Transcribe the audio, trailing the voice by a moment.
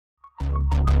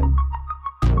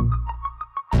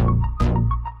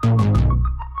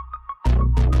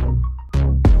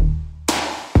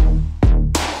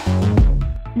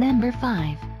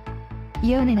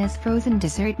Yonanas frozen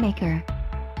dessert maker.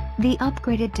 The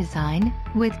upgraded design,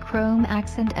 with chrome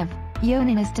accent of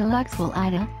Yonanas Deluxe, will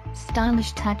add a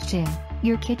stylish touch to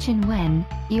your kitchen when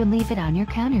you leave it on your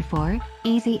counter for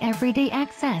easy everyday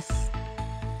access.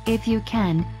 If you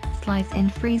can slice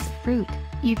and freeze fruit,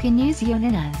 you can use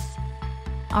Yonanas.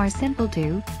 Our simple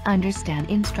to understand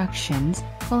instructions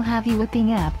will have you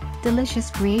whipping up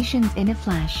delicious creations in a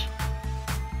flash.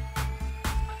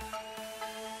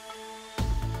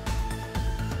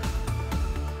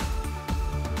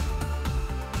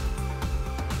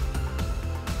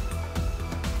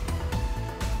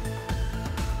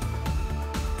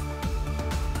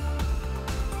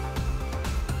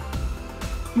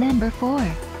 Number 4.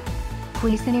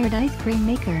 Cuisinart Ice Cream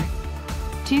Maker.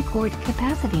 2-quart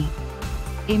capacity.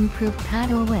 Improved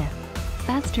paddle width.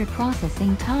 Faster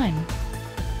processing time.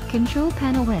 Control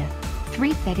panel with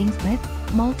 3 settings with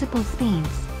multiple speeds.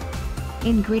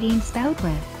 Ingredient spout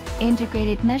with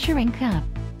integrated measuring cup.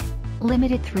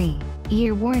 Limited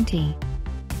 3-year warranty.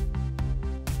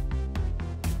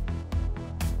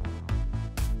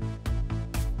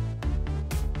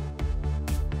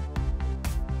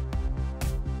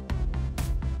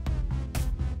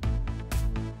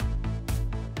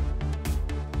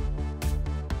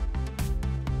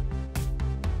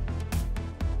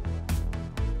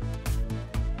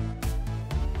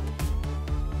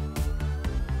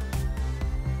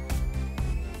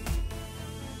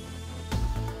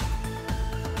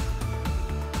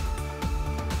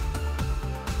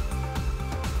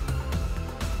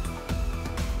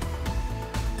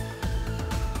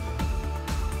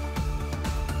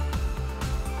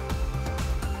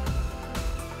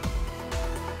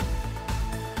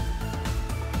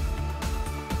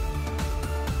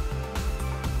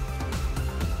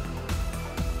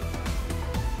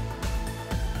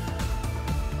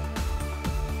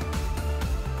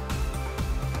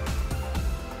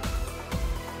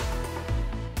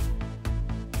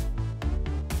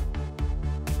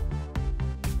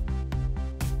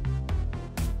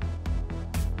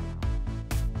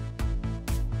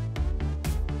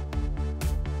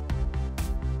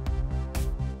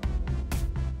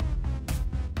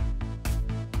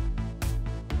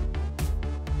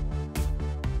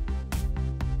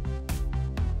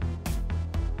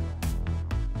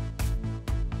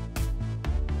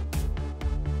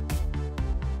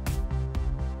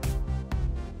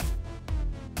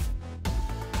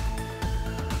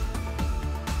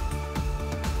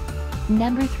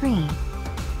 Number 3.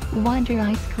 Whynter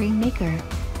Ice Cream Maker.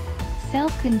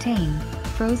 Self-contained,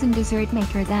 frozen dessert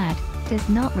maker that does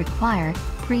not require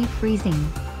pre-freezing.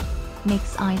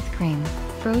 Makes ice cream,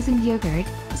 frozen yogurt,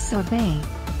 sorbet.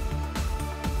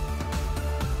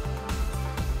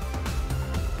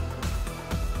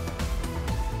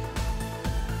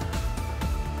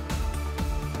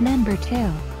 Number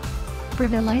 2.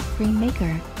 Breville Ice Cream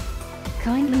Maker.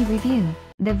 Kindly review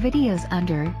the videos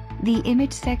under the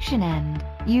image section and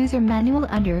user manual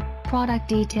under product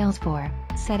details for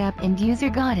setup and user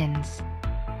guidance.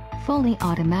 Fully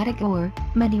automatic or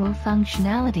manual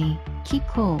functionality. Keep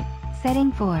cool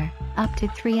setting for up to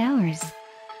 3 hours.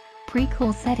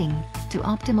 Pre-cool setting to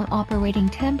optimal operating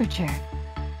temperature.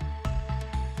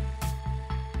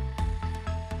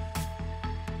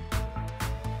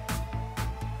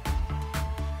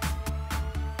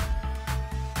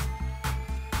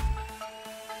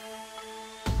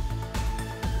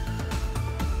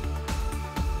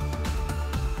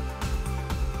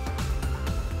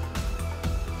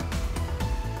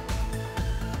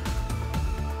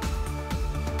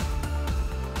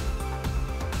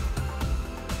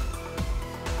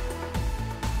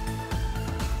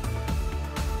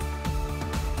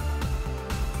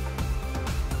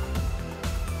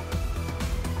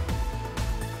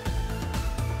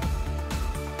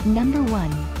 Number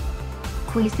 1.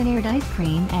 Cuisinart Ice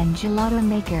Cream and Gelato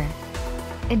Maker.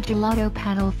 A gelato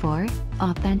paddle for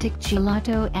authentic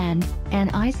gelato and an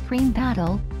ice cream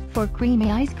paddle for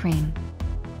creamy ice cream.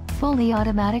 Fully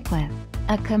automatic with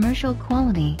a commercial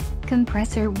quality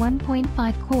compressor.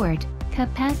 1.5 quart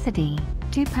capacity.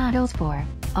 2 paddles for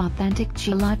authentic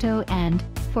gelato and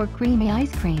for creamy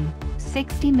ice cream.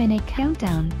 60-minute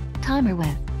countdown timer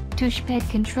with touchpad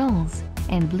controls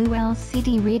and blue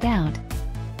LCD readout.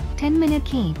 10-minute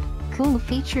keep cool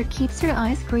feature keeps your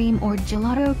ice cream or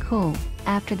gelato cool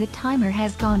after the timer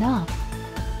has gone off.